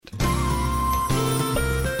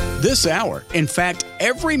This hour, in fact,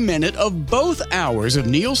 every minute of both hours of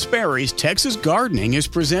Neil Sperry's Texas Gardening is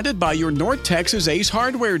presented by your North Texas Ace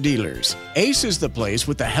Hardware dealers. Ace is the place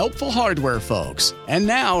with the helpful hardware folks. And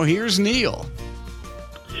now, here's Neil.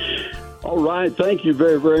 All right. Thank you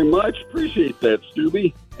very, very much. Appreciate that,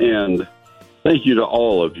 Stubby. And thank you to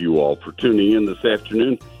all of you all for tuning in this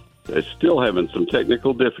afternoon. I'm still having some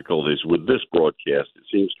technical difficulties with this broadcast. It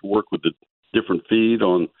seems to work with the different feed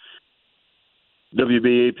on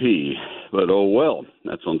WBAP, but oh well,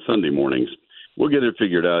 that's on Sunday mornings. We'll get it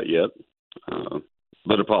figured out yet,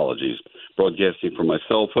 but apologies. Broadcasting from my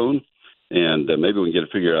cell phone, and maybe we can get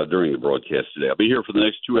it figured out during the broadcast today. I'll be here for the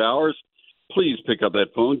next 2 hours. Please pick up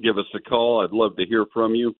that phone, give us a call. I'd love to hear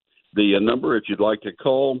from you. The number, if you'd like to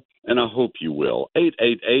call, and I hope you will,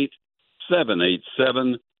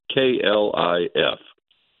 888-787-KLIF,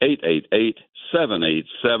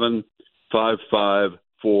 888-787-5543.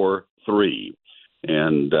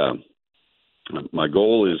 And my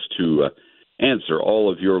goal is to answer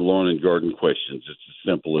all of your lawn and garden questions. It's as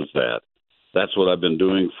simple as that. That's what I've been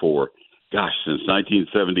doing for, since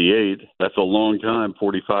 1978. That's a long time,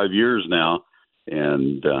 45 years now.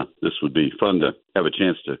 And this would be fun to have a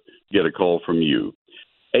chance to get a call from you.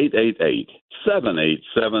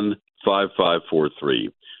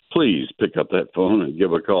 888-787-5543. Please pick up that phone and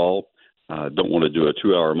give a call. I don't want to do a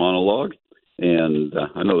 2-hour monologue. And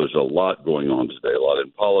I know there's a lot going on today, a lot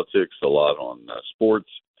in politics, a lot on sports,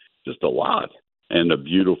 just a lot. And a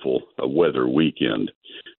beautiful weather weekend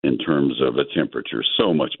in terms of a temperature,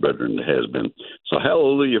 so much better than it has been. So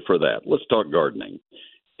hallelujah for that. Let's talk gardening.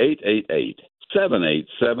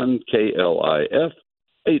 888-787-KLIF,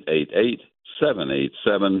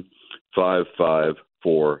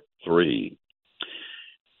 888-787-5543.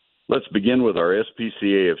 Let's begin with our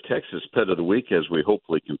SPCA of Texas Pet of the Week as we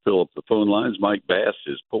hopefully can fill up the phone lines. Mike Bass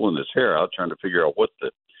is pulling his hair out trying to figure out what the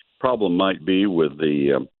problem might be with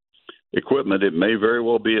the equipment. It may very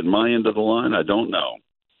well be at my end of the line. I don't know.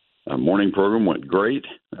 Morning program went great.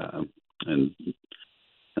 Anyway,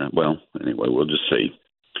 we'll just see.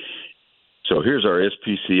 So here's our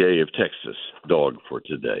SPCA of Texas dog for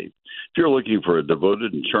today. If you're looking for a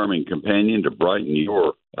devoted and charming companion to brighten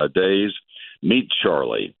your days, meet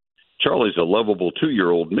Charlie. Charlie's a lovable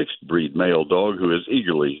 2-year-old mixed-breed male dog who is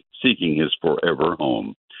eagerly seeking his forever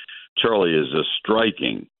home. Charlie is a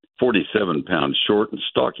striking 47-pound short and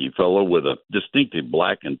stocky fellow with a distinctive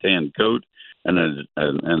black and tan coat and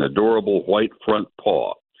an adorable white front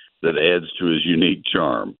paw that adds to his unique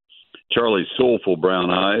charm. Charlie's soulful brown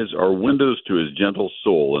eyes are windows to his gentle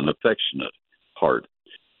soul and affectionate heart.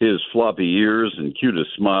 His floppy ears and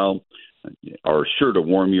cutest smile are sure to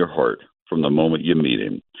warm your heart from the moment you meet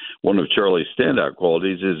him. One of Charlie's standout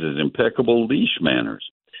qualities is his impeccable leash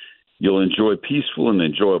manners. You'll enjoy peaceful and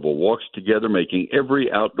enjoyable walks together, making every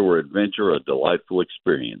outdoor adventure a delightful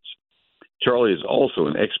experience. Charlie is also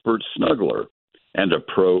an expert snuggler and a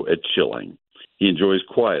pro at chilling. He enjoys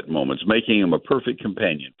quiet moments, making him a perfect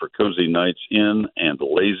companion for cozy nights in and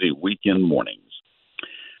lazy weekend mornings.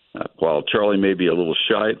 While Charlie may be a little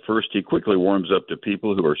shy at first, he quickly warms up to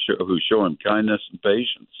people who show him kindness and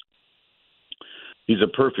patience. He's a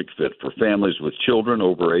perfect fit for families with children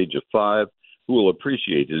over age of 5 who will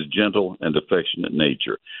appreciate his gentle and affectionate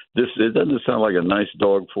nature. It doesn't sound like a nice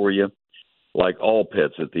dog for you. Like all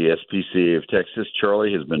pets at the SPCA of Texas,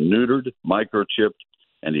 Charlie has been neutered, microchipped,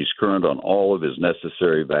 and he's current on all of his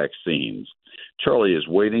necessary vaccines. Charlie is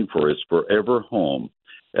waiting for his forever home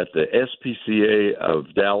at the SPCA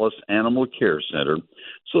of Dallas Animal Care Center,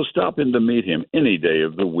 so stop in to meet him any day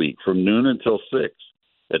of the week from noon until 6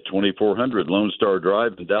 at 2400 Lone Star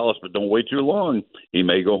Drive in Dallas, but don't wait too long. He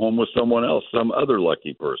may go home with someone else, some other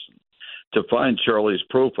lucky person. To find Charlie's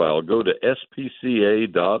profile, go to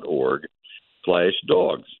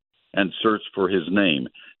spca.org/dogs and search for his name.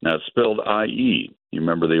 Now, it's spelled I-E. You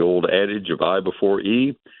remember the old adage of I before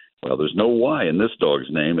E? Well, there's no Y in this dog's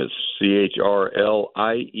name. It's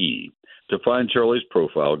CHRLIE. To find Charlie's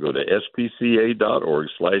profile, go to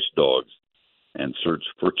spca.org/dogs and search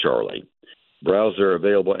for Charlie. Browse their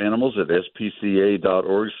available animals at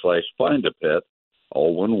spca.org/findapet,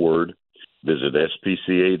 all one word. Visit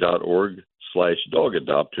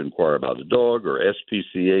spca.org/dogadopt to inquire about a dog, or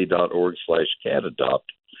spca.org/catadopt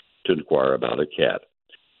to inquire about a cat.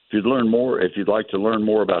 If you'd like to learn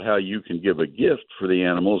more about how you can give a gift for the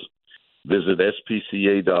animals, visit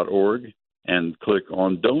spca.org and click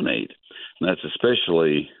on Donate. And that's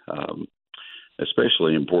especially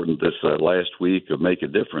important this last week of Make a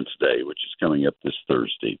Difference Day, which is coming up this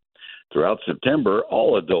Thursday. Throughout September,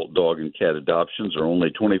 all adult dog and cat adoptions are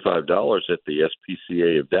only $25 at the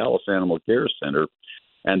SPCA of Dallas Animal Care Center,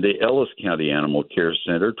 And the Ellis County Animal Care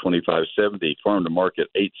Center, 2570 Farm to Market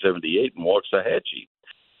 878 in Waxahachie.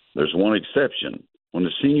 There's one exception. When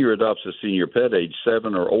a senior adopts a senior pet age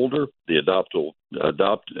 7 or older, the adoption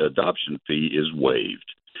fee is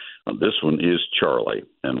waived. This one is Charlie,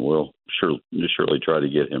 and we'll surely try to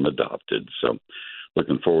get him adopted. So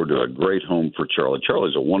looking forward to a great home for Charlie.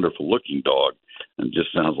 Charlie's a wonderful-looking dog and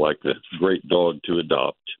just sounds like a great dog to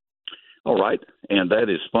adopt. All right, and that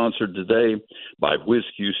is sponsored today by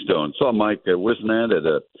Whiz-Q Stone. Saw Mike Wisnant at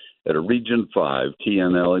a Region 5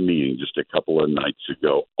 TNLA meeting just a couple of nights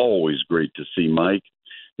ago. Always great to see Mike.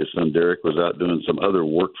 His son Derek was out doing some other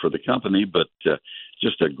work for the company, but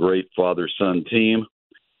just a great father-son team.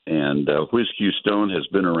 And Whiz-Q Stone has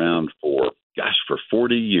been around for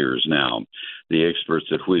 40 years now. The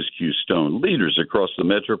experts at Whiz-Q Stone, leaders across the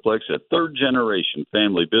Metroplex, a third-generation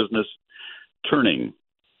family business, turning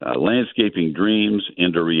landscaping dreams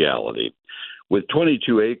into reality. With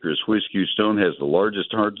 22 acres, Whiz-Q Stone has the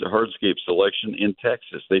largest hardscape selection in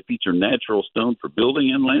Texas. They feature natural stone for building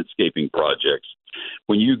and landscaping projects.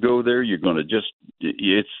 When you go there, you're going to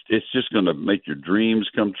it's just going to make your dreams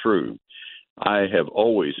come true. I have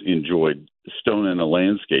always enjoyed stone in a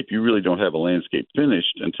landscape. You really don't have a landscape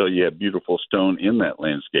finished until you have beautiful stone in that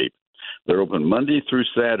landscape. They're open Monday through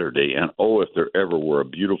Saturday, and if there ever were a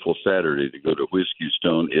beautiful Saturday to go to Whiz-Q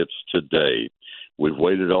Stone, it's today. We've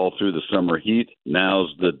waited all through the summer heat.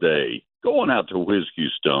 Now's the day. Go on out to Whiz-Q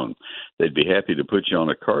Stone. They'd be happy to put you on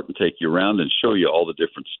a cart and take you around and show you all the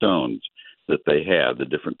different stones that they have, the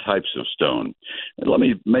different types of stone. And let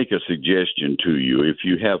me make a suggestion to you. If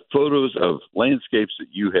you have photos of landscapes that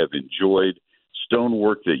you have enjoyed,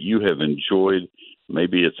 stonework that you have enjoyed,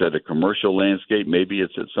 maybe it's at a commercial landscape, maybe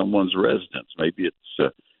it's at someone's residence, maybe it's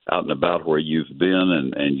out and about where you've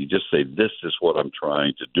been, and you just say, this is what I'm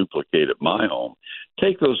trying to duplicate at my home.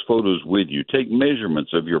 Take those photos with you. Take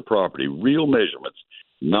measurements of your property, real measurements,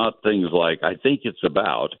 not things like, I think it's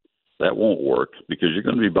about. That won't work because you're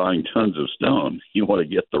going to be buying tons of stone. You want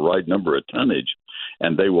to get the right number of tonnage,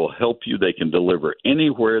 and they will help you. They can deliver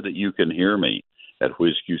anywhere that you can hear me at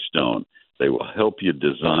Whiz-Q Stone. They will help you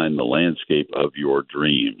design the landscape of your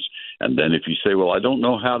dreams. And then if you say, well, I don't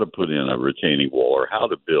know how to put in a retaining wall or how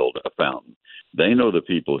to build a fountain, they know the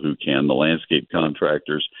people who can, the landscape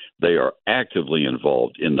contractors. They are actively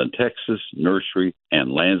involved in the Texas Nursery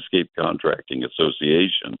and Landscape Contracting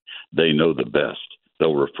Association. They know the best.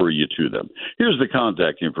 They'll refer you to them. Here's the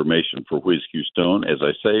contact information for Whiz-Q Stone. As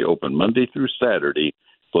I say, open Monday through Saturday,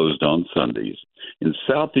 closed on Sundays. In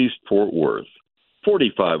Southeast Fort Worth,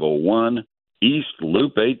 4501 East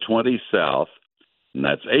Loop 820 South, and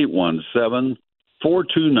that's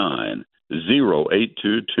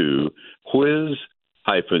 817-429-0822,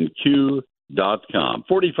 whiz-q.com.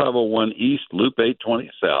 4501 East Loop 820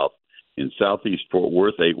 South in Southeast Fort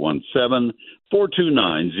Worth,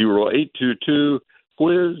 817-429-0822,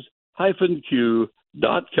 whiz-q.com.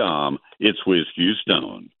 It's Whiz-Q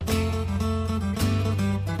Stone.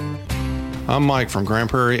 I'm Mike from Grand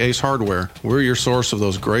Prairie Ace Hardware. We're your source of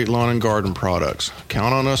those great lawn and garden products.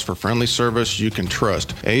 Count on us for friendly service you can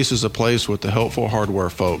trust. Ace is a place with the helpful hardware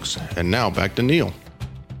folks. And now back to Neil.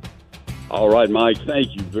 All right, Mike,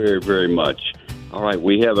 thank you very, very much. All right,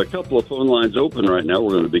 we have a couple of phone lines open right now.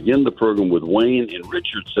 We're going to begin the program with Wayne in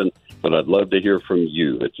Richardson, but I'd love to hear from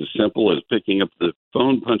you. It's as simple as picking up the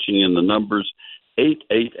phone, punching in the numbers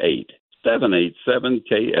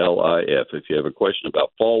 888-787-KLIF. If you have a question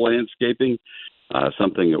about fall landscaping,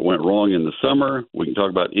 something that went wrong in the summer, we can talk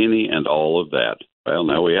about any and all of that. Well,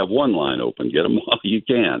 now we have one line open. Get them while you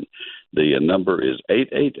can. The number is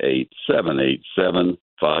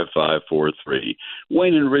 888-787-5543.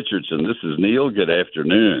 Wayne and Richardson, this is Neil. Good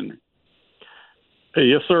afternoon. Hey,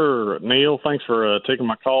 yes, sir. Neil, thanks for taking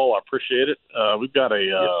my call. I appreciate it. We've got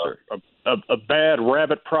a bad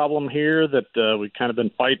rabbit problem here that we've kind of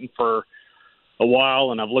been fighting for a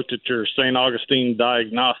while, and I've looked at your St. Augustine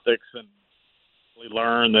diagnostics and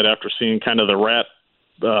learned that after seeing kind of the rat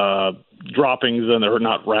droppings in there,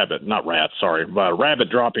 rabbit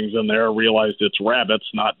droppings in there, I realized it's rabbits,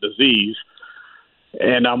 not disease.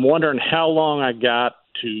 And I'm wondering how long I got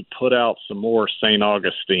to put out some more St.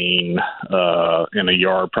 Augustine in a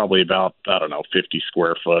yard, probably about, 50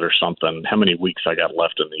 square foot or something. How many weeks I got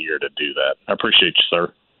left in the year to do that? I appreciate you,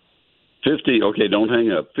 sir. 50, okay, don't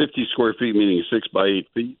hang up. 50 square feet, meaning 6 by 8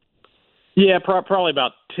 feet? Yeah, probably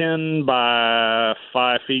about 10 by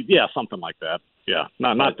 5 feet. Yeah, something like that. Yeah,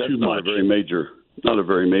 not too much. Not a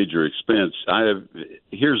very major expense.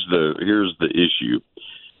 Here's the issue.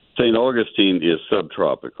 St. Augustine is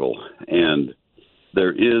subtropical, and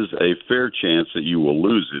there is a fair chance that you will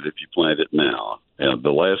lose it if you plant it now. And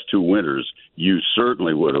the last 2 winters, you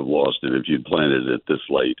certainly would have lost it if you'd planted it this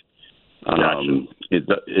late. Gotcha.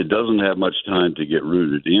 It doesn't have much time to get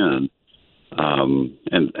rooted in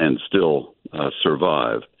and still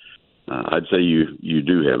survive. I'd say you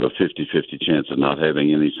do have a 50-50 chance of not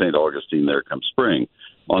having any St. Augustine there come spring.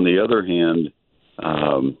 On the other hand,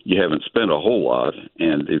 you haven't spent a whole lot,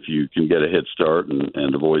 and if you can get a head start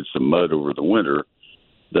and avoid some mud over the winter,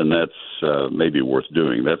 then that's maybe worth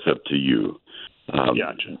doing. That's up to you.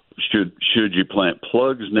 Gotcha. Should you plant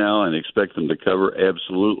plugs now and expect them to cover?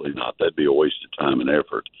 Absolutely not. That'd be a waste of time and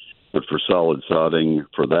effort. But for solid sodding,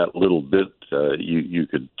 for that little bit, you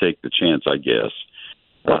could take the chance, I guess.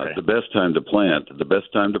 Okay. The best time to plant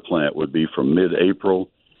would be from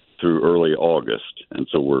mid-April through early August, and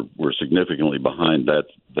so we're significantly behind that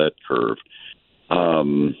curve.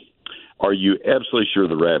 Are you absolutely sure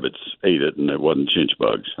the rabbits ate it and it wasn't chinch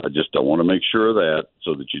bugs? I want to make sure of that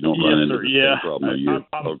so that you don't run into the same problem.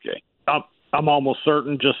 Okay. I'm almost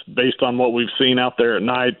certain, just based on what we've seen out there at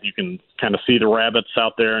night, you can kind of see the rabbits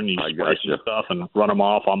out there, and you spray some stuff and run them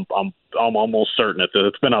off. I'm almost certain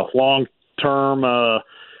it's been a long-term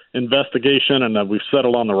investigation, and we've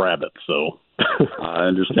settled on the rabbits. So I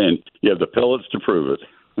understand. You have the pellets to prove it.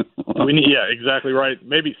 Yeah, exactly right.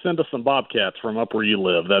 Maybe send us some bobcats from up where you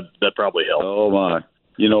live. That probably helps. Oh my!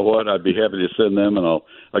 You know what? I'd be happy to send them, and I'll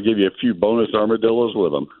give you a few bonus armadillos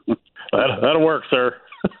with them. That'll work, sir.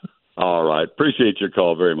 All right. Appreciate your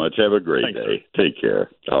call very much. Have a great day. Sir. Take care.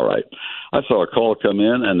 All right. I saw a call come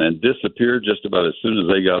in and then disappear just about as soon as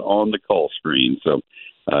they got on the call screen. So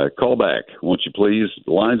call back, won't you please?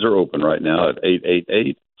 The lines are open right now at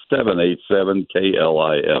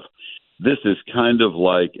 888-787-KLIF. This is kind of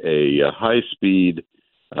like a high-speed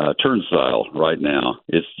turnstile right now.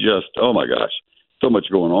 It's just, oh, my gosh, so much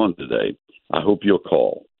going on today. I hope you'll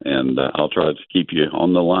call, and I'll try to keep you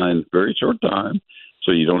on the line very short time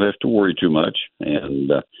so you don't have to worry too much, and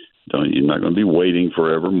you're not going to be waiting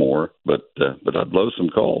forever more, but I'd love some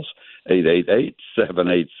calls.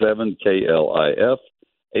 888-787-KLIF,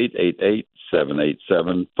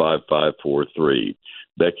 888-787-5543.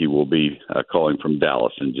 Becky will be calling from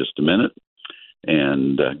Dallas in just a minute.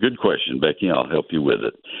 And good question, Becky. I'll help you with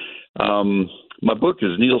it. My book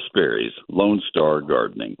is Neil Sperry's Lone Star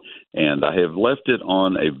Gardening, and I have left it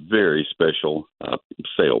on a very special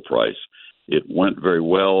sale price. It went very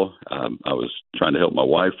well. I was trying to help my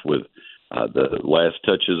wife with the last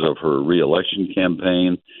touches of her reelection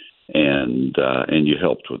campaign, and you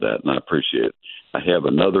helped with that, and I appreciate it. I have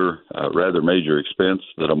another rather major expense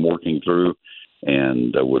that I'm working through,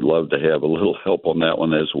 and I would love to have a little help on that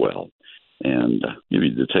one as well. And give you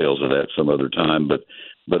details of that some other time, but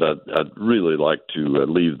I'd really like to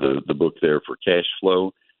leave the book there for cash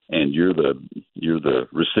flow, and you're the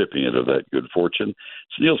recipient of that good fortune.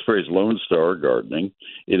 It's Neil Sperry's Lone Star Gardening.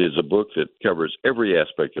 It is a book that covers every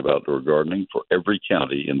aspect of outdoor gardening for every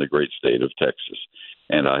county in the great state of Texas,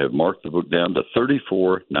 and I have marked the book down to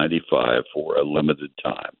 $34.95 for a limited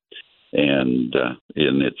time. And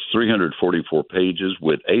it's 344 pages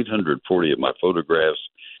with 840 of my photographs.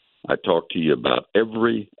 I talk to you about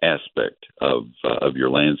every aspect of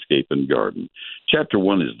your landscape and garden. Chapter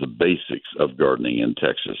 1 is the basics of gardening in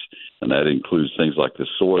Texas, and that includes things like the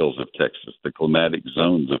soils of Texas, the climatic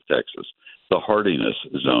zones of Texas, the hardiness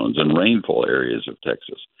zones and rainfall areas of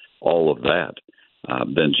Texas, all of that.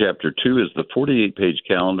 Then Chapter 2 is the 48-page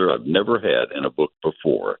calendar I've never had in a book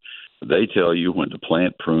before. They tell you when to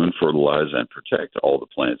plant, prune, fertilize, and protect all the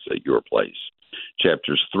plants at your place.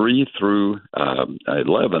 Chapters 3 through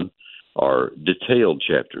 11 are detailed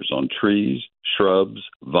chapters on trees, shrubs,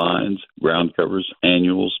 vines, ground covers,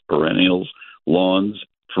 annuals, perennials, lawns,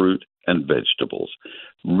 fruit, and vegetables.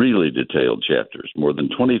 Really detailed chapters. More than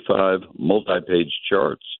 25 multi-page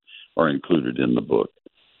charts are included in the book.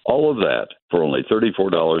 All of that for only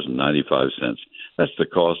 $34.95. That's the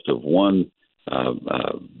cost of one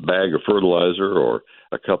bag of fertilizer or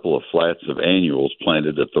a couple of flats of annuals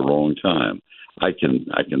planted at the wrong time. I can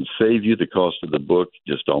save you the cost of the book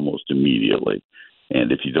just almost immediately.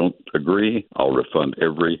 And if you don't agree, I'll refund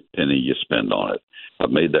every penny you spend on it.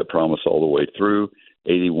 I've made that promise all the way through.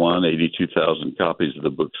 82,000 copies of the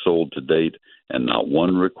book sold to date, and not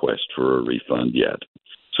one request for a refund yet.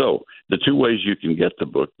 So the two ways you can get the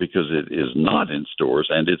book, because it is not in stores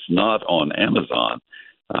and it's not on Amazon,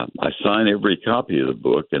 I sign every copy of the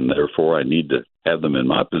book, and therefore I need to have them in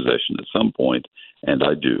my possession at some point, and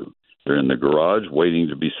I do. They're in the garage waiting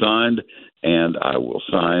to be signed, and I will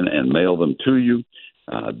sign and mail them to you.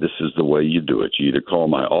 This is the way you do it. You either call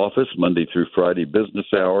my office Monday through Friday business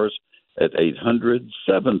hours at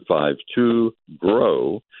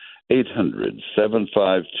 800-752-GROW,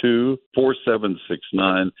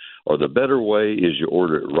 800-752-4769, or the better way is you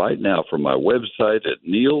order it right now from my website at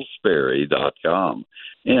neilsperry.com,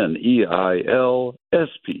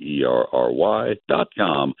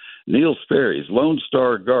 NEILSPERRY.com. Neil Sperry's Lone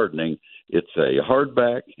Star Gardening. It's a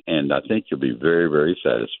hardback, and I think you'll be very, very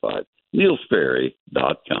satisfied.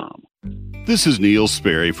 neilsperry.com. This is Neil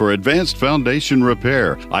Sperry for Advanced Foundation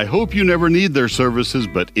Repair. I hope you never need their services,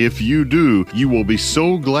 but if you do, you will be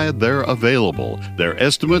so glad they're available. Their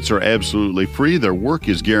estimates are absolutely free. Their work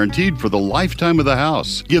is guaranteed for the lifetime of the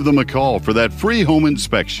house. Give them a call for that free home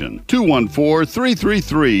inspection.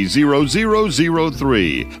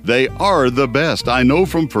 214-333-0003. They are the best, I know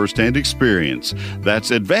from firsthand experience. That's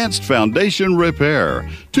Advanced Foundation Repair.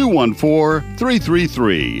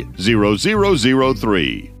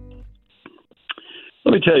 214-333-0003.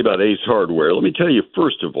 Let me tell you about Ace Hardware. Let me tell you,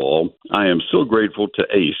 first of all, I am so grateful to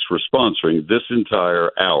Ace for sponsoring this entire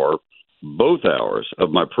hour, both hours of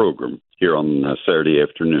my program here on Saturday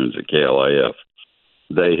afternoons at KLIF.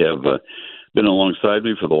 They have been alongside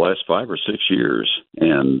me for the last 5 or 6 years,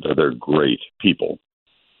 and they're great people.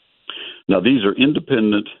 Now, these are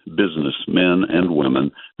independent businessmen and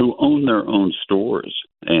women who own their own stores,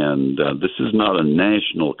 and this is not a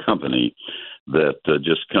national company that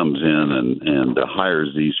just comes in and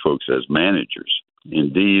hires these folks as managers.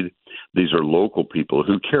 Indeed, these are local people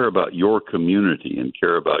who care about your community and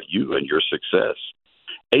care about you and your success.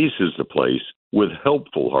 Ace is the place with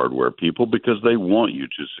helpful hardware people because they want you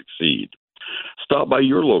to succeed. Stop by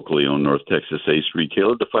your locally owned North Texas Ace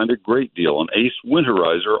retailer to find a great deal on Ace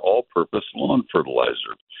Winterizer all-purpose lawn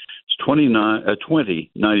fertilizer. It's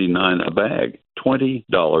 $20.99 a bag,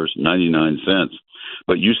 $20.99.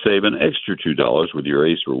 But you save an extra $2 with your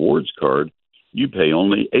Ace Rewards card. You pay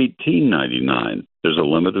only $18.99. There's a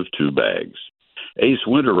limit of 2 bags. Ace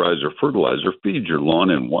Winterizer fertilizer feeds your lawn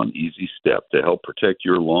in one easy step to help protect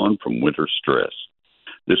your lawn from winter stress.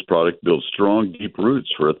 This product builds strong, deep roots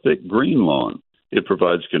for a thick green lawn. It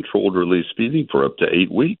provides controlled release feeding for up to 8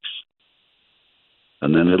 weeks.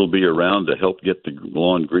 And then it'll be around to help get the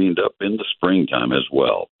lawn greened up in the springtime as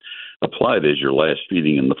well. Apply it as your last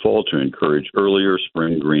feeding in the fall to encourage earlier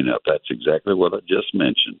spring green up. That's exactly what I just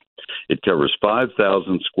mentioned. It covers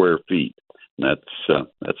 5,000 square feet. That's a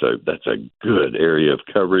good area of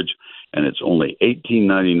coverage, and it's only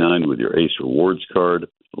 $18.99 with your Ace Rewards card,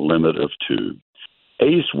 limit of 2.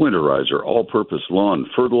 Ace Winterizer all-purpose lawn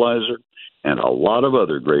fertilizer, and a lot of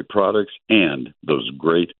other great products, and those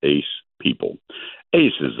great Ace people.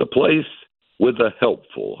 Ace is the place with the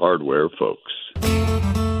helpful hardware folks.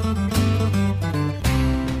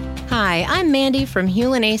 Hi, I'm Mandy from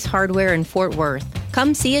Hewlin Ace Hardware in Fort Worth.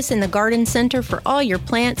 Come see us in the Garden Center for all your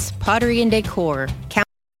plants, pottery, and decor.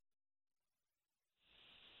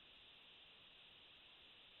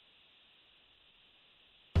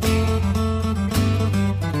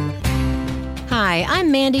 Hi,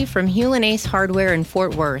 I'm Mandy from Hewlin Ace Hardware in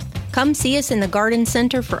Fort Worth. Come see us in the Garden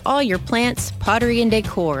Center for all your plants, pottery, and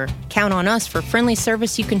decor. Count on us for friendly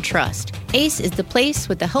service you can trust. Ace is the place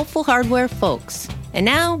with the helpful hardware folks. And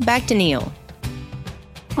now, back to Neil.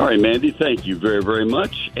 All right, Mandy, thank you very, very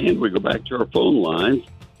much. And we go back to our phone lines.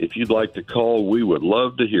 If you'd like to call, we would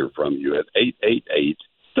love to hear from you at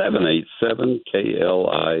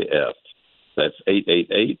 888-787-KLIF. That's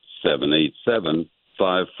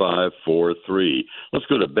 888-787-5543. Let's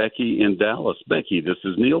go to Becky in Dallas. Becky, this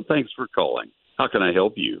is Neil. Thanks for calling. How can I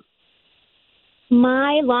help you?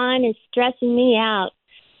 My lawn is stressing me out,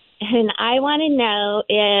 and I want to know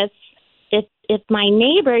if my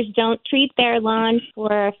neighbors don't treat their lawn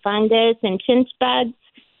for fungus and chinch bugs,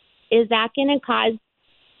 is that going to cause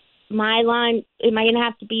my lawn, am I going to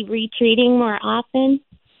have to be retreating more often?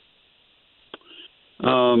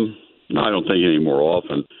 No, I don't think any more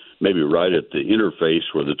often. Maybe right at the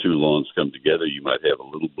interface where the two lawns come together, you might have a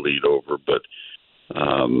little bleed over. But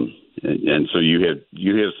and so you have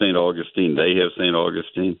St. Augustine. They have St.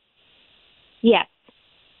 Augustine. Yes.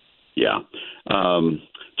 Yeah.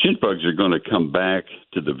 Chinch bugs are going to come back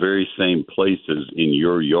to the very same places in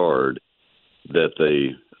your yard that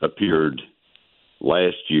they appeared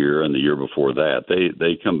last year and the year before that.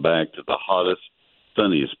 They come back to the hottest,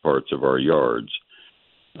 sunniest parts of our yards.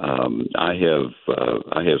 I have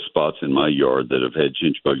spots in my yard that have had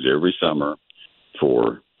chinch bugs every summer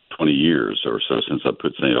for 20 years or so since I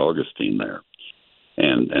put St. Augustine there.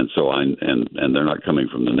 And so they're not coming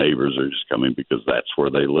from the neighbors, they're just coming because that's where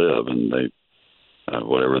they live, and they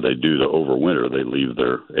whatever they do to overwinter, they leave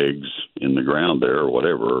their eggs in the ground there or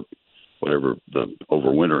whatever the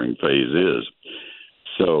overwintering phase is.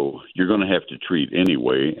 So you're going to have to treat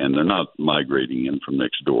anyway, and they're not migrating in from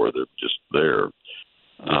next door. They're just there.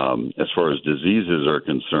 As far as diseases are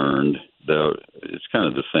concerned, it's kind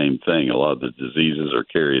of the same thing. A lot of the diseases are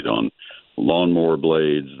carried on lawnmower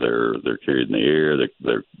blades. They're carried in the air.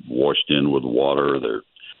 They're washed in with water. They're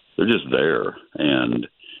just there. And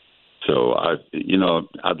so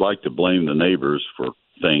I'd like to blame the neighbors for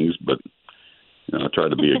things, but I try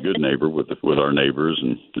to be a good neighbor with our neighbors,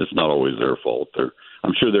 and it's not always their fault.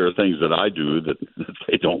 I'm sure there are things that I do that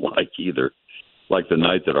they don't like either. Like the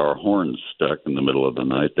night that our horns stuck in the middle of the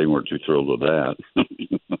night, they weren't too thrilled with that.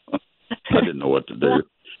 I didn't know what to do.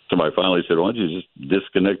 Somebody finally said, "Why don't you just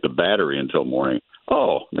disconnect the battery until morning?"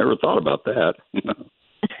 Oh, never thought about that.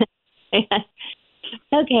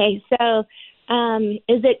 Okay, so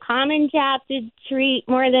is it common to have to treat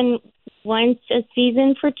more than once a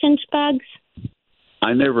season for chinch bugs?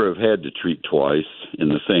 I never have had to treat twice in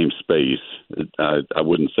the same space. I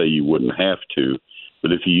wouldn't say you wouldn't have to,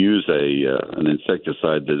 but if you use an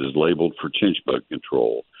insecticide that is labeled for chinch bug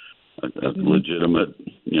control, a legitimate,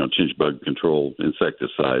 chinch bug control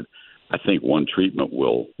insecticide, I think one treatment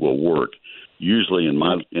will work. Usually in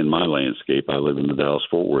my landscape, I live in the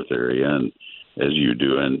Dallas-Fort Worth area, and as you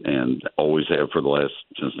do, and always have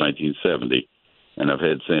since 1970. And I've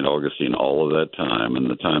had St. Augustine all of that time, and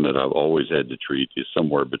the time that I've always had to treat is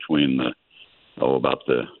somewhere between about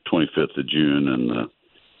the 25th of June and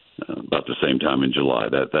about the same time in July.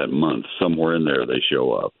 That month, somewhere in there, they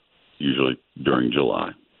show up, usually during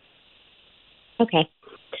July. Okay.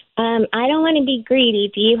 I don't want to be greedy.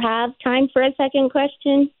 Do you have time for a second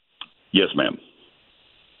question? Yes, ma'am.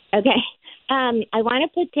 Okay. I want to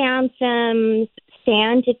put down some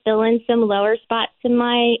sand to fill in some lower spots in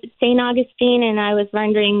my St. Augustine, and I was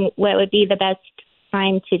wondering what would be the best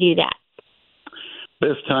time to do that.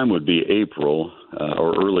 Best time would be April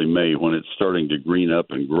or early May when it's starting to green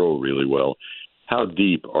up and grow really well. How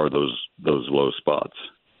deep are those low spots?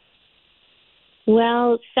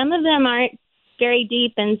 Well, some of them aren't very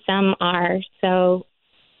deep and some are, so...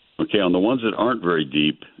 Okay, on the ones that aren't very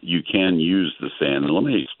deep, you can use the sand. And let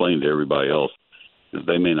me explain to everybody else, because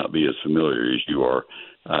they may not be as familiar as you are.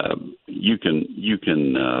 You can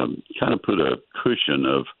kind of put a cushion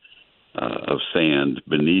of sand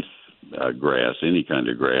beneath grass, any kind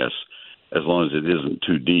of grass, as long as it isn't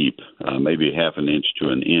too deep, maybe half an inch to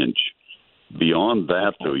an inch. Beyond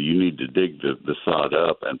that, though, you need to dig the sod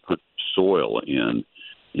up and put soil in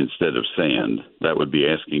instead of sand. That would be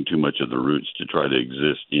asking too much of the roots to try to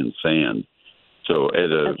exist in sand. So at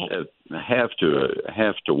half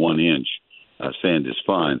to 1 inch, sand is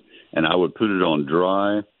fine. And I would put it on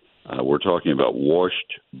dry. We're talking about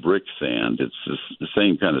washed brick sand. It's the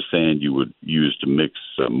same kind of sand you would use to mix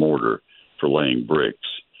mortar for laying bricks.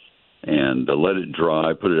 And let it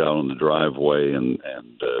dry, put it out on the driveway and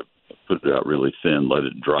put it out really thin, let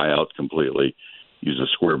it dry out completely. Use a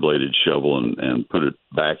square-bladed shovel and put it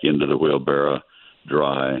back into the wheelbarrow,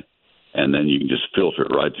 dry, and then you can just filter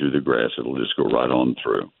it right through the grass. It'll just go right on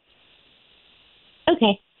through.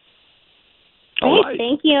 Okay. All right.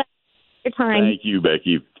 Thank you for your time. Thank you,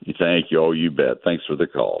 Becky. Thank you. Oh, you bet. Thanks for the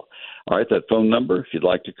call. All right, that phone number, if you'd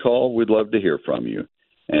like to call, we'd love to hear from you.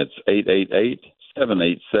 And it's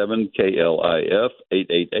 888-787-KLIF,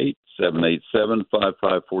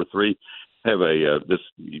 888-787-5543. Have this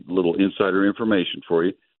little insider information for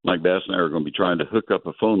you. Mike Bass and I are going to be trying to hook up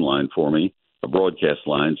a phone line for me, a broadcast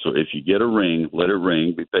line. So if you get a ring, let it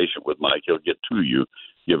ring. Be patient with Mike. He'll get to you.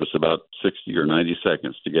 Give us about 60 or 90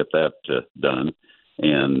 seconds to get that done.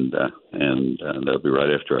 And that'll be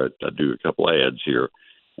right after I do a couple ads here.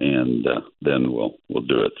 And then we'll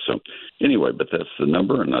do it. So anyway, but that's the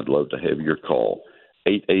number, and I'd love to have your call.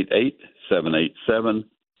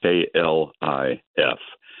 888-787-KLIF.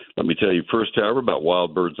 Let me tell you first, however, about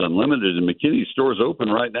Wild Birds Unlimited. And McKinney's store's open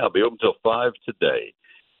right now. Be open until 5 today.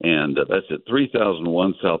 And that's at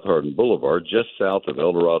 3001 South Hardin Boulevard, just south of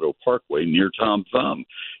El Dorado Parkway, near Tom Thumb.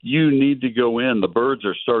 You need to go in. The birds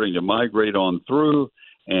are starting to migrate on through,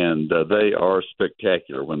 and they are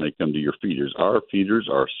spectacular when they come to your feeders. Our feeders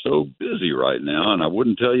are so busy right now, and I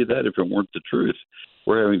wouldn't tell you that if it weren't the truth.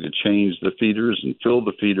 We're having to change the feeders and fill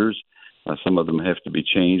the feeders. Some of them have to be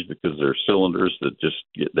changed because they're cylinders that just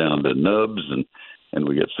get down to nubs, and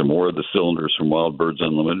we get some more of the cylinders from Wild Birds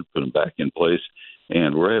Unlimited, put them back in place,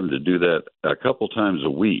 and we're having to do that a couple times a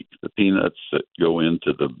week. The peanuts that go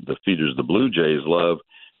into the feeders the blue jays love,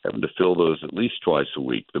 having to fill those at least twice a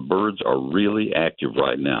week. The birds are really active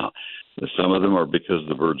right now. Some of them are because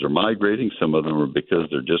the birds are migrating. Some of them are because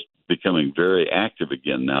they're just becoming very active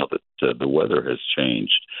again now that the weather has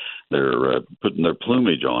changed. They're putting their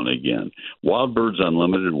plumage on again. Wild Birds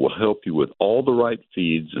Unlimited will help you with all the right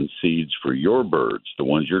feeds and seeds for your birds, the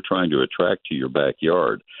ones you're trying to attract to your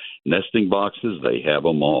backyard. Nesting boxes, they have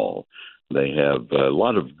them all. They have a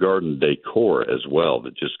lot of garden decor as well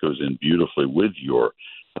that just goes in beautifully with your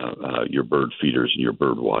bird feeders and your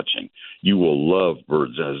bird watching. You will love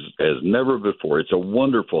birds as never before. It's a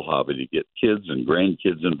wonderful hobby to get kids and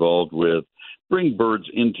grandkids involved with. Bring birds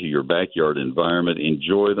into your backyard environment.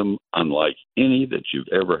 Enjoy them unlike any that you've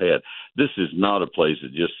ever had. This is not a place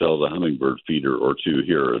that just sells a hummingbird feeder or two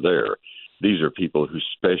here or there. These are people who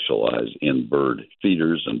specialize in bird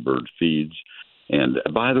feeders and bird feeds. And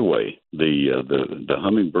by the way, the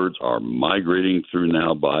hummingbirds are migrating through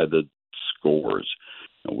now by the scores.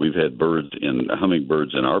 We've had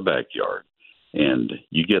hummingbirds in our backyard, and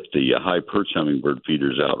you get the high perch hummingbird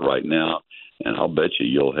feeders out right now, and I'll bet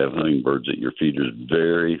you'll have hummingbirds at your feeders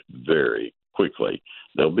very, very quickly.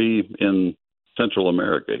 They'll be in Central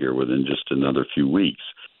America here within just another few weeks,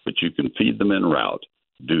 but you can feed them en route.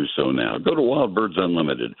 Do so now. Go to Wild Birds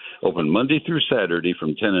Unlimited, open Monday through Saturday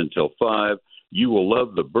from 10 until 5. You will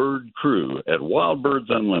love the bird crew at Wild Birds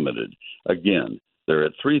Unlimited. Again, they're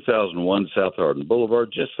at 3001 South Hardin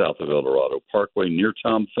Boulevard, just south of El Dorado Parkway, near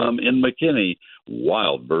Tom Thumb in McKinney.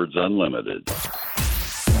 Wild Birds Unlimited.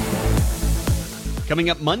 Coming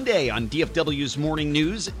up Monday on DFW's Morning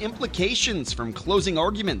News, implications from closing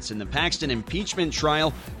arguments in the Paxton impeachment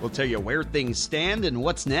trial. We'll tell you where things stand and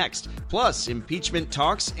what's next. Plus, impeachment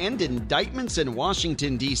talks and indictments in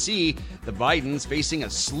Washington, D.C. The Bidens facing a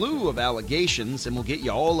slew of allegations, and we'll get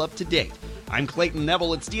you all up to date. I'm Clayton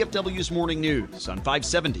Neville. It's DFW's Morning News on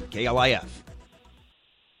 570 KLIF.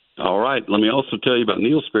 All right. Let me also tell you about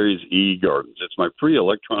Neil Sperry's eGardens. It's my free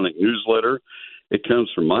electronic newsletter. It comes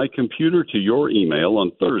from my computer to your email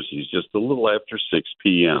on Thursdays, just a little after 6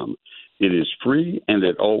 p.m. It is free, and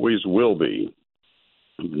it always will be.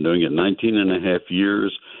 I've been doing it 19 and a half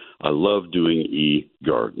years. I love doing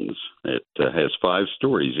eGardens. It has 5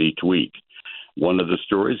 stories each week. One of the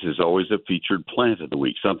stories is always a featured plant of the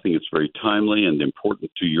week, something that's very timely and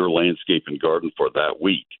important to your landscape and garden for that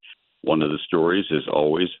week. One of the stories is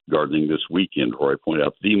always gardening this weekend, where I point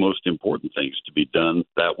out the most important things to be done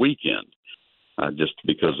that weekend. Just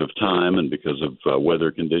because of time and because of weather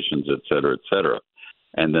conditions, et cetera, et cetera.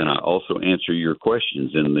 And then I also answer your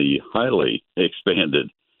questions in the highly expanded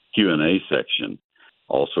Q&A section.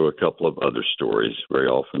 Also a couple of other stories. Very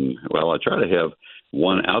often, I try to have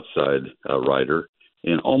one outside writer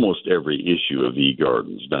in almost every issue of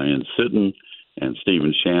eGardens. Diane Sitten and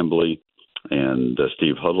Stephen Chambly and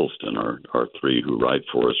Steve Huddleston are 3 who write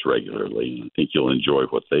for us regularly. I think you'll enjoy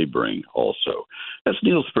what they bring also. That's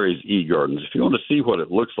Neil Sperry's eGardens. If you want to see what it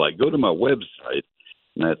looks like, go to my website.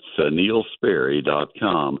 That's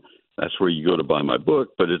neilsperry.com. That's where you go to buy my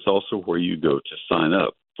book, but it's also where you go to sign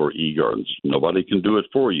up for eGardens. Nobody can do it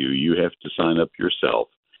for you. You have to sign up yourself.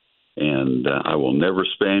 And I will never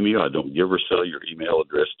spam you. I don't give or sell your email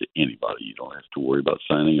address to anybody. You don't have to worry about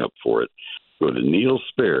signing up for it. Go to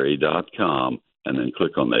neilsperry.com and then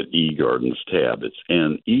click on that eGardens tab. It's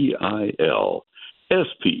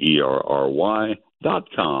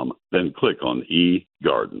neilsperry.com. Then click on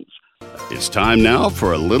eGardens. It's time now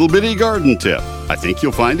for a little bitty garden tip. I think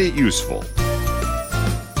you'll find it useful.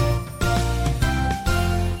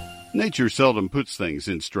 Nature seldom puts things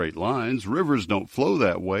in straight lines. Rivers don't flow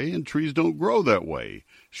that way, and trees don't grow that way.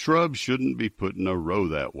 Shrubs shouldn't be put in a row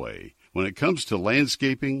that way. When it comes to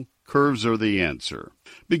landscaping, curves are the answer.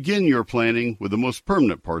 Begin your planning with the most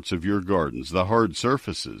permanent parts of your gardens, the hard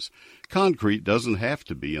surfaces. Concrete doesn't have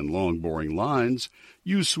to be in long, boring lines.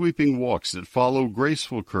 Use sweeping walks that follow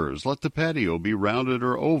graceful curves. Let the patio be rounded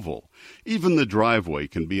or oval. Even the driveway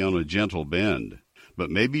can be on a gentle bend. But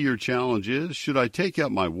maybe your challenge is, should I take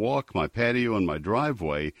out my walk, my patio, and my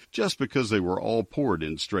driveway just because they were all poured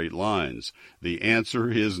in straight lines? The answer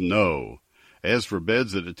is no. As for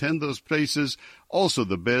beds that attend those places, also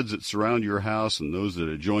the beds that surround your house and those that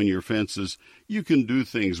adjoin your fences, you can do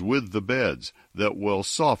things with the beds that will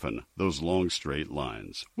soften those long straight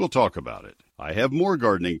lines. We'll talk about it. I have more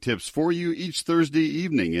gardening tips for you each Thursday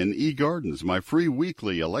evening in eGardens, my free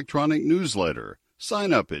weekly electronic newsletter.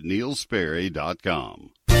 Sign up at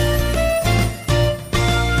neilsperry.com.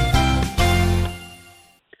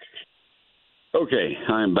 Okay,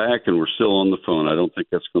 I'm back, and we're still on the phone. I don't think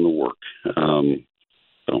that's going to work.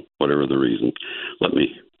 So whatever the reason. Let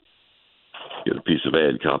me get a piece of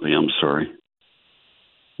ad copy. I'm sorry.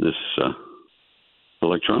 This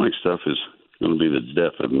electronic stuff is going to be the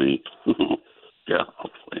death of me. Golly.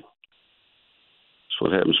 That's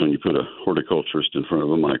what happens when you put a horticulturist in front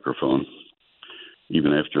of a microphone.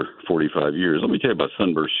 even after 45 years. Let me tell you about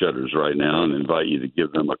Sunburst Shutters right now and invite you to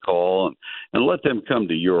give them a call and let them come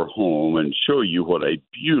to your home and show you what a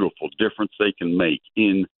beautiful difference they can make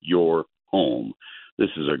in your home.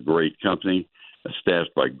 This is a great company,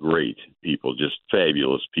 staffed by great people, just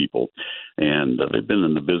fabulous people. And they've been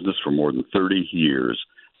in the business for more than 30 years.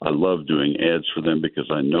 I love doing ads for them because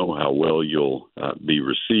I know how well you'll be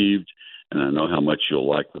received, and I know how much you'll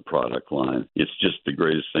like the product line. It's just the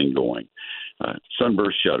greatest thing going.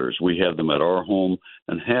 Sunburst Shutters, we have them at our home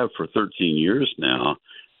and have for 13 years now,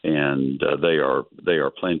 and they are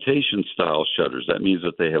plantation-style shutters. That means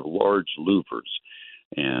that they have large louvers.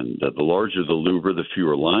 And the larger the louver, the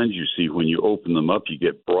fewer lines you see. When you open them up, you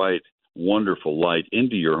get bright, wonderful light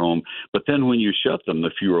into your home. But then when you shut them,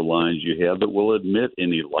 the fewer lines you have that will admit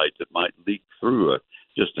any light that might leak through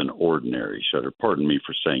just an ordinary shutter. Pardon me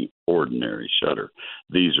for saying ordinary shutter.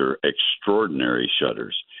 These are extraordinary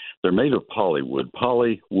shutters. They're made of polywood.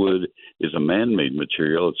 Polywood is a man-made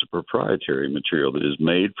material. It's a proprietary material that is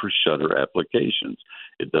made for shutter applications.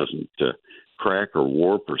 It doesn't crack or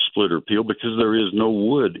warp or split or peel because there is no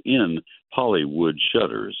wood in polywood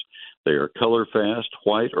shutters. They are color fast,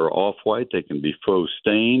 white or off-white. They can be faux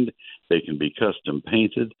stained. They can be custom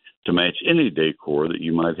painted to match any decor that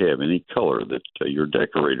you might have, any color that your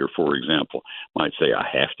decorator, for example, might say, I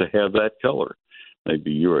have to have that color.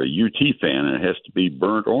 Maybe you're a UT fan and it has to be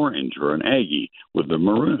burnt orange or an Aggie with the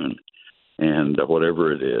maroon. And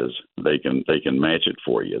whatever it is, they can match it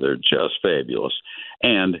for you. They're just fabulous.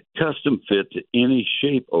 And custom fit to any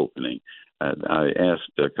shape opening. I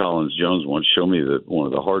asked Collins Jones once, show me one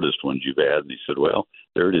of the hardest ones you've had. And he said, well,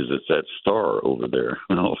 there it is. It's that star over there.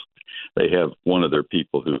 They have one of their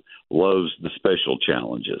people who loves the special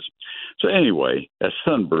challenges. So anyway,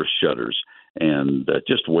 Sunburst Shutters. And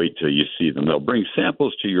just wait till you see them. They'll bring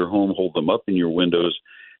samples to your home, hold them up in your windows,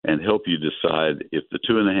 and help you decide if the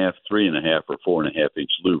 2.5, 3.5, or 4.5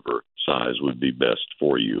 inch louver size would be best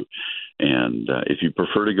for you. And if you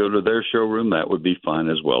prefer to go to their showroom, that would be fine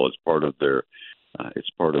as well. It's part of their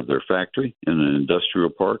factory in an industrial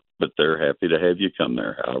park, but they're happy to have you come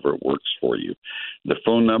there, however it works for you. The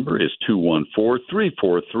phone number is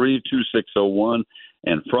 214-343-2601,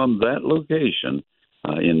 and from that location,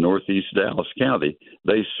 in northeast Dallas County,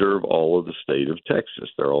 they serve all of the state of Texas.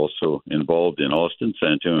 They're also involved in Austin,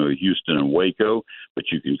 San Antonio, Houston, and Waco,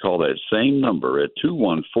 but you can call that same number at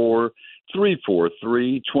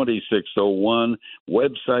 214-343-2601.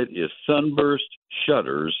 Website is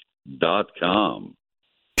sunburstshutters.com.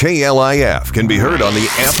 KLIF can be heard on the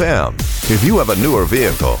FM. If you have a newer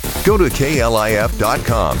vehicle, go to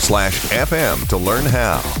KLIF.com/FM to learn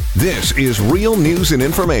how. This is Real News and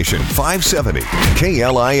Information 570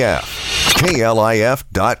 KLIF.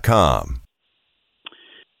 KLIF.com.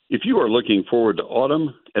 If you are looking forward to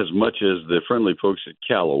autumn as much as the friendly folks at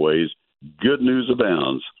Callaway's, good news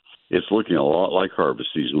abounds. It's looking a lot like harvest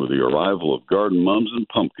season with the arrival of garden mums and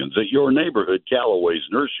pumpkins at your neighborhood Callaway's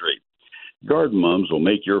nursery. Garden mums will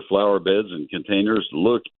make your flower beds and containers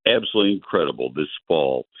look absolutely incredible this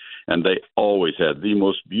fall. And they always have the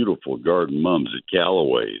most beautiful garden mums at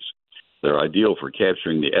Callaway's. They're ideal for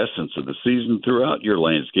capturing the essence of the season throughout your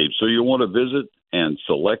landscape, so you'll want to visit and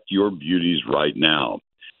select your beauties right now.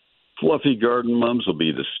 Fluffy garden mums will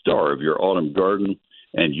be the star of your autumn garden,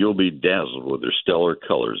 and you'll be dazzled with their stellar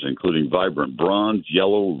colors, including vibrant bronze,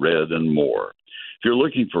 yellow, red, and more. If you're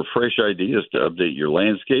looking for fresh ideas to update your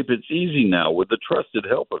landscape, it's easy now with the trusted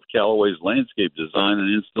help of Callaway's landscape design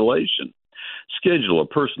and installation. Schedule a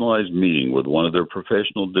personalized meeting with one of their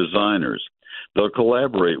professional designers. They'll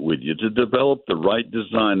collaborate with you to develop the right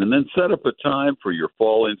design and then set up a time for your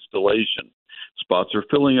fall installation. Spots are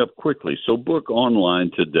filling up quickly, so book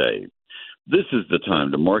online today. This is the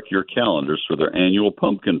time to mark your calendars for their annual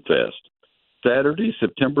Pumpkin Fest. Saturday,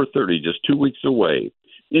 September 30, just 2 weeks away.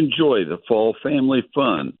 Enjoy the fall family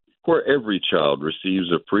fun, where every child receives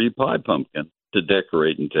a free pie pumpkin to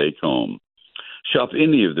decorate and take home. Shop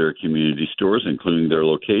any of their community stores, including their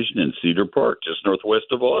location in Cedar Park, just northwest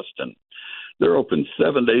of Austin. They're open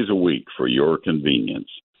 7 days a week for your convenience.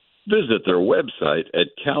 Visit their website at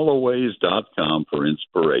Callaways.com for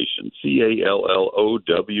inspiration,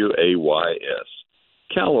 Callaways.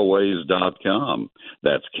 Callaways.com.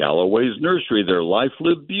 That's Callaway's Nursery. Their life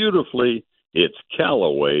lived beautifully. It's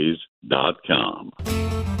Callaways.com.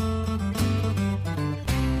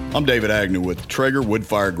 I'm David Agnew with Traeger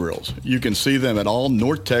Wood-Fire Grills. You can see them at all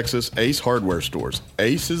North Texas Ace Hardware stores.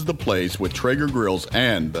 Ace is the place with Traeger grills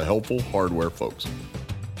and the helpful hardware folks.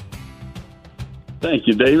 Thank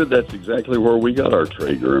you, David. That's exactly where we got our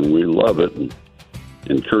Traeger, and we love it. And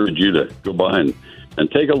encourage you to go by and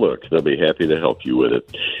take a look. They'll be happy to help you with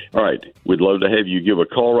it. All right. We'd love to have you give a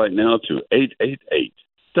call right now to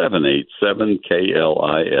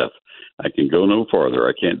 888-787-KLIF. I can go no farther.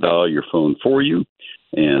 I can't dial your phone for you,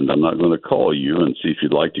 and I'm not going to call you and see if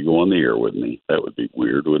you'd like to go on the air with me. That would be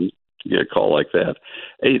weird, wouldn't it, to get a call like that?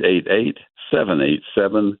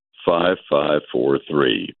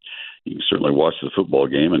 888-787-5543. You can certainly watch the football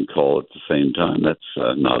game and call at the same time. That's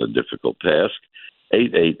not a difficult task.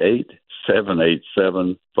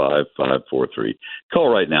 888-787-5543. Call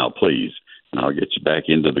right now, please, and I'll get you back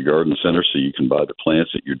into the garden center so you can buy the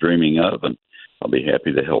plants that you're dreaming of, and I'll be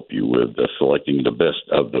happy to help you with selecting the best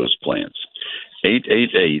of those plants.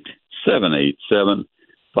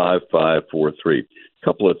 888-787-5543. A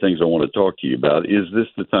couple of things I want to talk to you about. Is this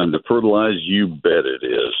the time to fertilize? You bet it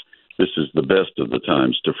is. This is the best of the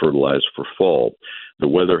times to fertilize for fall. The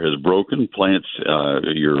weather has broken. Plants,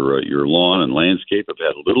 your lawn and landscape have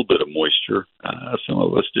had a little bit of moisture. Some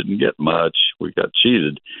of us didn't get much. We got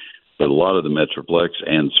cheated. But a lot of the Metroplex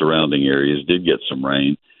and surrounding areas did get some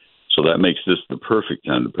rain. So that makes this the perfect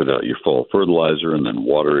time to put out your fall fertilizer and then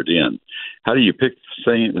water it in. How do you pick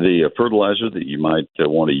the fertilizer that you might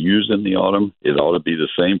want to use in the autumn? It ought to be the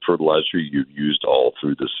same fertilizer you've used all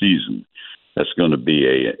through the season. That's going to be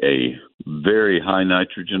a very high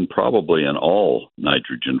nitrogen, probably an all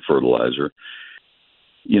nitrogen fertilizer.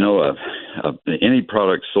 You know, any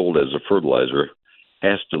product sold as a fertilizer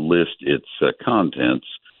has to list its contents,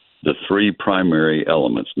 the three primary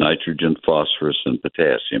elements, nitrogen, phosphorus, and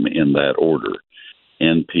potassium, in that order,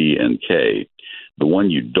 N, P, and K. The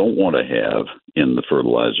one you don't want to have in the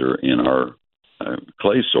fertilizer in our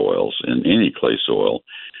clay soils, in any clay soil,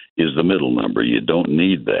 is the middle number. You don't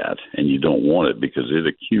need that, and you don't want it because it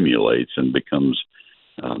accumulates and becomes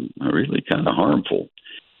really kind of harmful.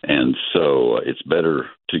 And so it's better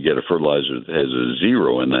to get a fertilizer that has a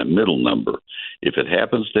 0 in that middle number. If it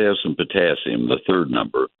happens to have some potassium, the third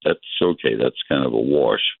number, that's okay. That's kind of a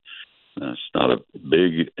wash. It's not a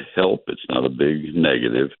big help. It's not a big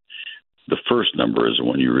negative. The first number is the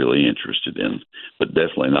one you're really interested in, but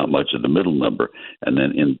definitely not much of the middle number. And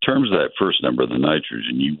then in terms of that first number, the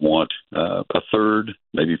nitrogen, you want a third,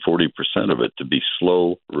 maybe 40% of it to be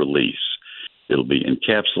slow release. It'll be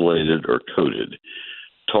encapsulated or coated.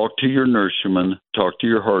 Talk to your nurseryman, talk to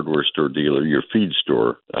your hardware store dealer, your feed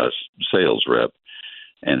store sales rep,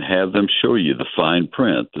 and have them show you the fine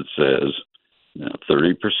print that says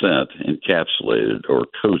 30% encapsulated or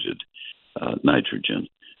coated nitrogen.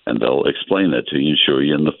 And they'll explain that to you and show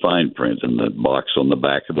you in the fine print in the box on the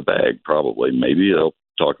back of the bag, probably. Maybe they'll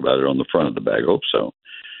talk about it on the front of the bag. I hope so.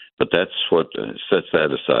 But that's what sets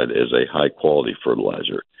that aside as a high-quality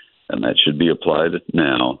fertilizer. And that should be applied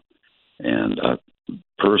now. And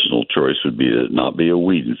personal choice would be to not be a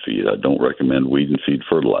weed and feed. I don't recommend weed and feed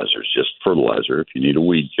fertilizers, just fertilizer. If you need a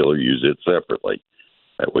weed killer, use it separately.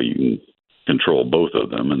 That way you can control both of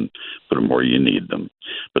them and put them where you need them.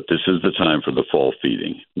 But this is the time for the fall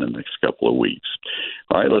feeding in the next couple of weeks.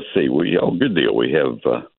 All right, let's see. Good deal. We have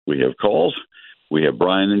calls. We have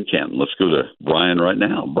Brian in Canton. Let's go to Brian right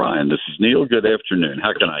now. Brian, this is Neil. Good afternoon.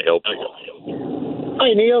 How can I help you?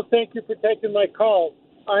 Hi, Neil. Thank you for taking my call.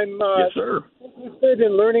 I'm yes, sir. interested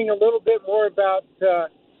in learning a little bit more about,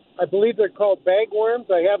 I believe they're called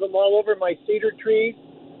bagworms. I have them all over my cedar trees,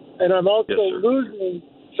 and I'm also losing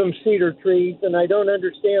some cedar trees, and I don't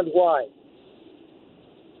understand why.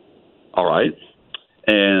 All right.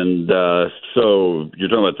 And so you're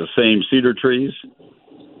talking about the same cedar trees?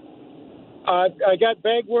 I got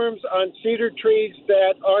bagworms on cedar trees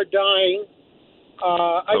that are dying.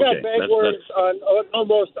 I got bagworms on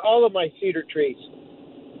almost all of my cedar trees.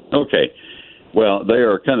 Okay. Well, they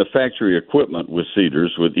are kind of factory equipment with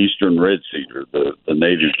cedars, with eastern red cedar, the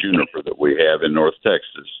native juniper that we have in North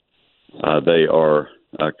Texas. They are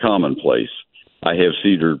commonplace. I have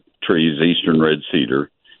cedar trees, eastern red cedar.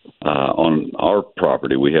 On our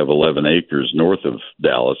property, we have 11 acres north of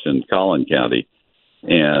Dallas in Collin County,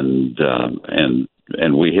 and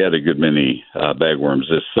we had a good many bagworms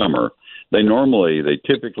this summer. They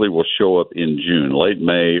typically will show up in June, late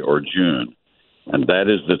May or June, and that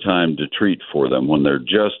is the time to treat for them when they're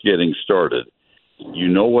just getting started. You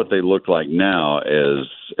know what they look like now as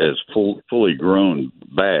fully grown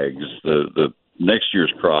bags. The next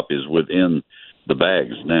year's crop is within the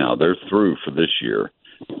bags now. They're through for this year.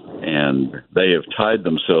 And they have tied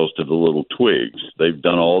themselves to the little twigs. They've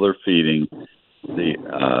done all their feeding.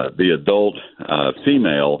 The adult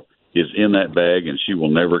female is in that bag, and she will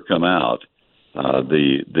never come out.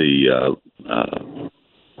 The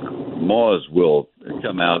moths will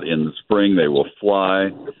come out in the spring. They will fly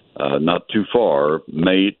not too far,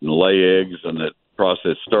 mate and lay eggs, and that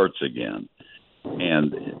process starts again.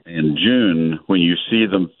 And in June, when you see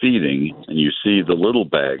them feeding and you see the little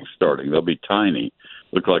bags starting, they'll be tiny,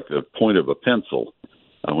 look like the point of a pencil.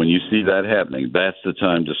 When you see that happening, that's the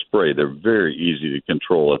time to spray. They're very easy to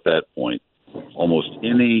control at that point. Almost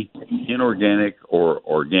any inorganic or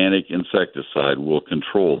organic insecticide will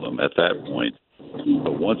control them at that point.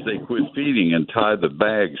 But once they quit feeding and tie the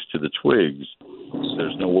bags to the twigs,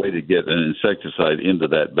 there's no way to get an insecticide into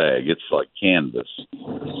that bag. It's like canvas.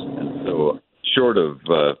 And so short of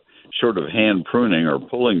hand pruning or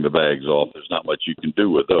pulling the bags off, there's not much you can do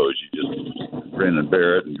with those. You just grin and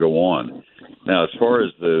bear it and go on. Now, as far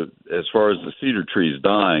as the cedar trees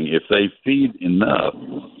dying, if they feed enough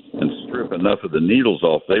and strip enough of the needles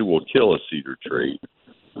off, they will kill a cedar tree.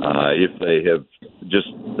 If they have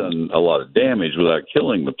just done a lot of damage without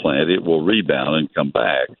killing the plant, it will rebound and come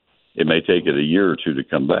back. It may take it a year or two to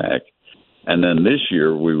come back. And then this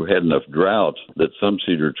year, we had enough drought that some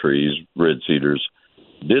cedar trees, red cedars,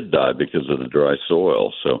 did die because of the dry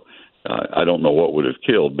soil. So I don't know what would have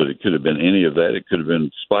killed, but it could have been any of that. It could have been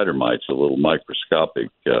spider mites, a little microscopic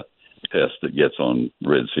pest that gets on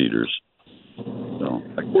red cedars. So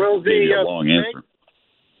I gave you a long answer.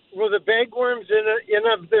 Will the bagworms in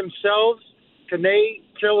of themselves, can they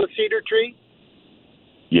kill a cedar tree?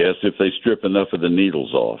 Yes, if they strip enough of the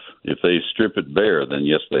needles off. If they strip it bare, then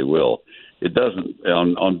yes, they will. It doesn't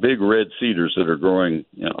on big red cedars that are growing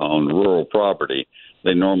on rural property.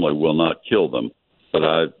 They normally will not kill them. But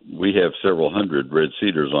we have several hundred red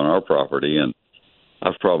cedars on our property, and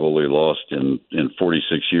I've probably lost in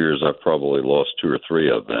 46 years. I've probably lost 2 or 3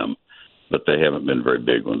 of them, but they haven't been very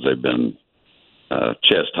big ones. They've been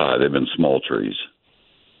chest high. They've been small trees.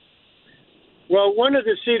 Well, one of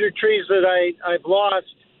the cedar trees that I've lost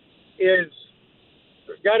is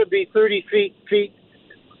got to be 30 feet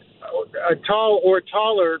tall or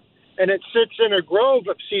taller, and it sits in a grove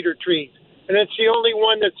of cedar trees, and it's the only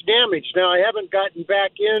one that's damaged. Now, I haven't gotten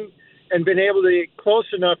back in and been able to get close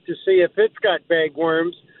enough to see if it's got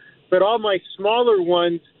bagworms, but all my smaller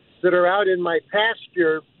ones that are out in my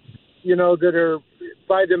pasture, that are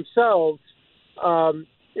by themselves,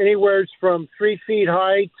 anywhere from 3 feet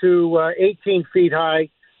high to 18 feet high,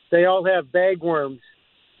 they all have bagworms.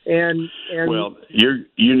 And well,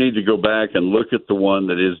 you need to go back and look at the one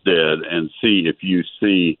that is dead and see if you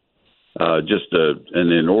see just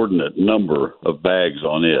an inordinate number of bags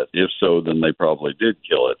on it. If so, then they probably did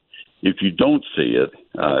kill it. If you don't see it,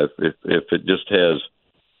 if it just has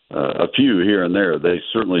a few here and there, they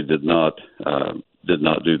certainly did not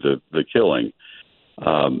do the killing.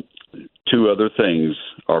 2 other things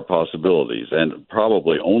are possibilities, and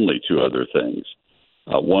probably only 2 other things.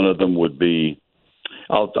 One of them would be,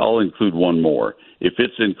 I'll include one more. If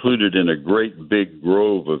it's included in a great big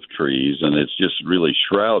grove of trees and it's just really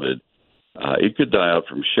shrouded, it could die out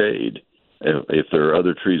from shade. If there are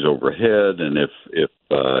other trees overhead, and if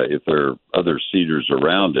there are other cedars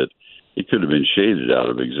around it, it could have been shaded out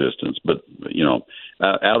of existence. But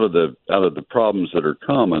out of the problems that are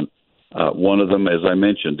common, one of them, as I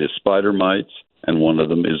mentioned, is spider mites, and one of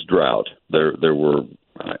them is drought. There were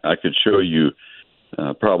I could show you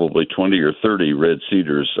probably 20 or 30 red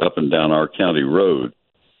cedars up and down our county road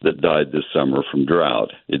that died this summer from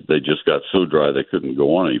drought. They just got so dry they couldn't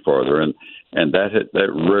go on any farther, and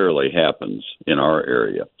that rarely happens in our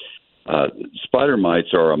area. Spider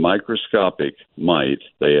mites are a microscopic mite.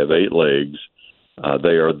 They have 8 legs.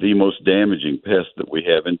 They are the most damaging pest that we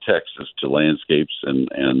have in Texas to landscapes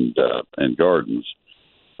and gardens.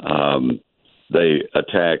 They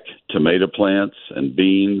attack tomato plants and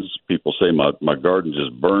beans. People say my garden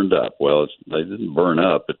just burned up. Well, they didn't burn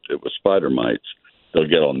up. It was spider mites. They'll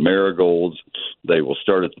get on marigolds. They will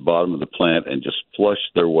start at the bottom of the plant and just flush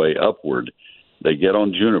their way upward. They get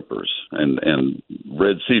on junipers and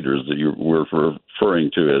red cedars that you were referring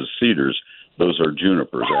to as cedars. Those are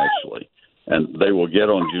junipers, actually. And they will get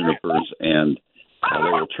on junipers, and they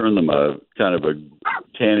will turn them a kind of a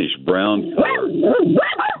tannish brown color.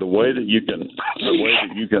 The way that you can,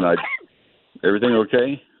 everything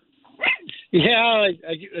okay? Yeah,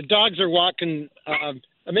 dogs are walking.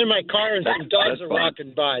 I'm in my car, and some dogs are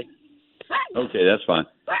walking by. Okay, that's fine.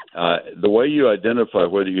 The way you identify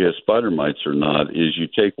whether you have spider mites or not is you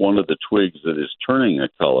take one of the twigs that is turning a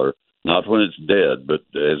color, not when it's dead, but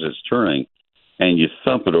as it's turning, and you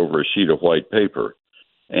thump it over a sheet of white paper.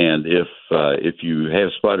 And if you have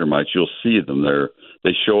spider mites, you'll see them there.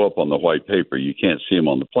 They show up on the white paper. You can't see them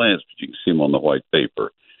on the plants, but you can see them on the white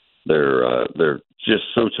paper. They're just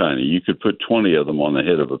so tiny. You could put 20 of them on the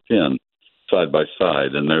head of a pin side by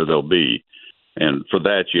side, and there they'll be. And for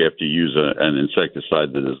that, you have to use an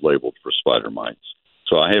insecticide that is labeled for spider mites.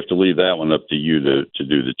 So I have to leave that one up to you to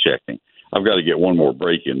do the checking. I've got to get one more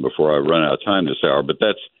break in before I run out of time this hour, but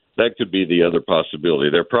that could be the other possibility.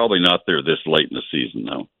 They're probably not there this late in the season,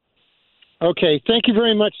 though. Okay. Thank you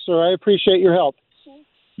very much, sir. I appreciate your help.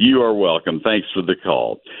 You are welcome. Thanks for the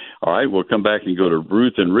call. All right, we'll come back and go to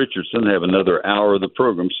Ruth and Richardson, have another hour of the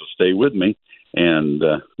program, so stay with me, and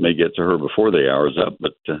may get to her before the hour's up.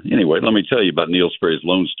 But anyway, let me tell you about Neil Sperry's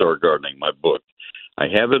Lone Star Gardening, my book. I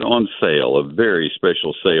have it on sale, a very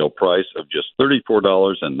special sale price of just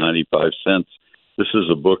 $34.95. This is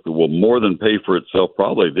a book that will more than pay for itself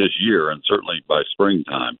probably this year and certainly by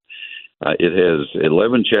springtime. It has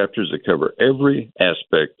 11 chapters that cover every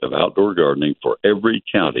aspect of outdoor gardening for every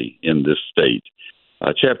county in this state.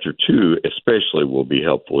 Chapter 2 especially will be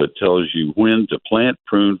helpful. It tells you when to plant,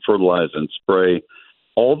 prune, fertilize, and spray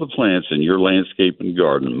all the plants in your landscape and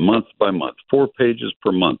garden month by month, 4 pages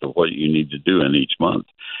per month of what you need to do in each month,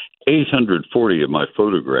 840 of my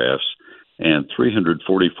photographs, and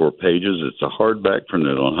 344 pages. It's a hardback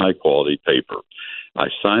printed on high-quality paper. I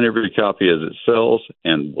sign every copy as it sells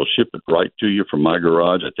and will ship it right to you from my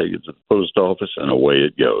garage. I take it to the post office, and away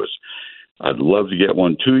it goes. I'd love to get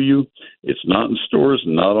one to you. It's not in stores,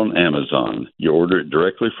 not on Amazon. You order it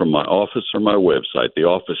directly from my office or my website. The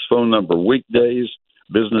office phone number, weekdays,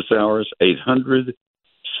 business hours,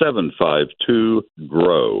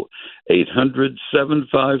 800-752-GROW,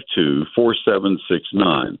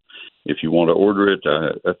 800-752-4769. If you want to order it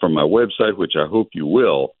from my website, which I hope you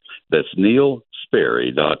will, that's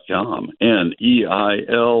neilsperry.com,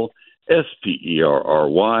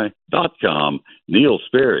 NeilSperry.com, Neil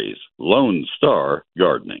Sperry's Lone Star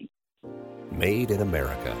Gardening. Made in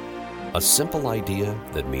America. A simple idea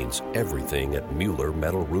that means everything at Mueller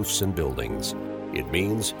Metal Roofs and Buildings. It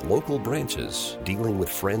means local branches dealing with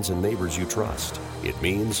friends and neighbors you trust. It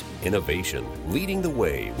means innovation, leading the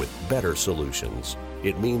way with better solutions.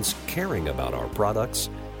 It means caring about our products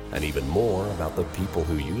and even more about the people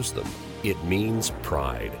who use them. It means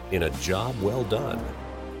pride in a job well done.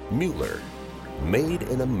 Mueller, made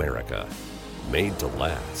in America, made to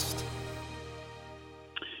last.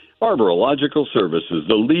 Arborilogical Services,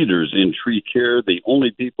 the leaders in tree care, the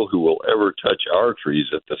only people who will ever touch our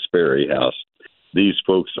trees at the Sperry House. These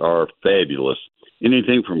folks are fabulous.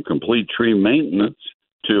 Anything from complete tree maintenance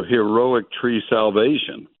to heroic tree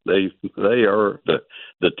salvation. They are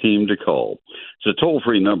the team to call. It's a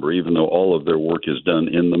toll-free number, even though all of their work is done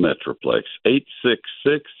in the Metroplex.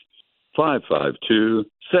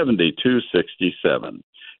 866-552-7267.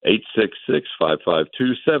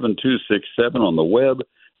 866-552-7267 on the web.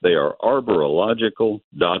 They are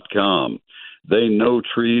arborilogical.com. They know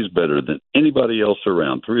trees better than anybody else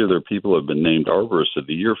around. 3 of their people have been named Arborists of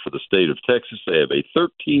the Year for the state of Texas. They have a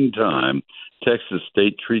 13-time Texas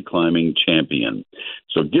State Tree Climbing Champion.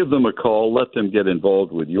 So give them a call. Let them get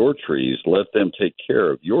involved with your trees. Let them take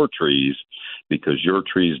care of your trees because your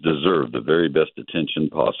trees deserve the very best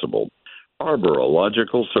attention possible.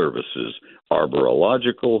 Arborilogical Services,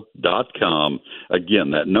 arborilogical.com.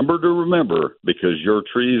 Again, that number to remember because your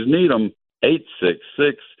trees need them,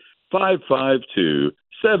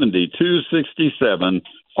 866-552-7267,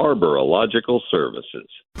 Arborilogical Services.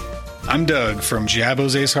 I'm Doug from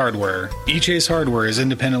Jabbo's Ace Hardware. Each Ace Hardware is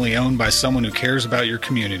independently owned by someone who cares about your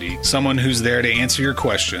community, someone who's there to answer your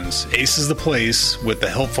questions. Ace is the place with the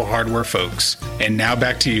helpful hardware folks. And now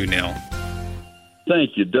back to you, Neil.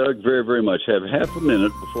 Thank you, Doug, very, very much. Have half a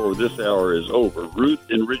minute before this hour is over. Ruth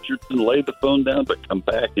and Richardson, lay the phone down, but come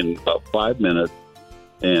back in about 5 minutes,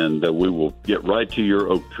 and we will get right to your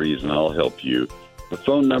oak trees, and I'll help you. The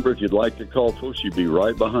phone number, if you'd like to call, folks, you'd be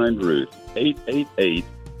right behind Ruth,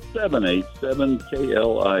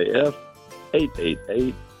 888-787-KLIF,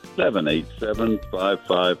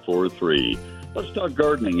 888-787-5543. Let's talk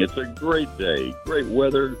gardening. It's a great day, great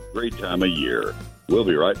weather, great time of year. We'll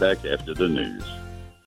be right back after the news.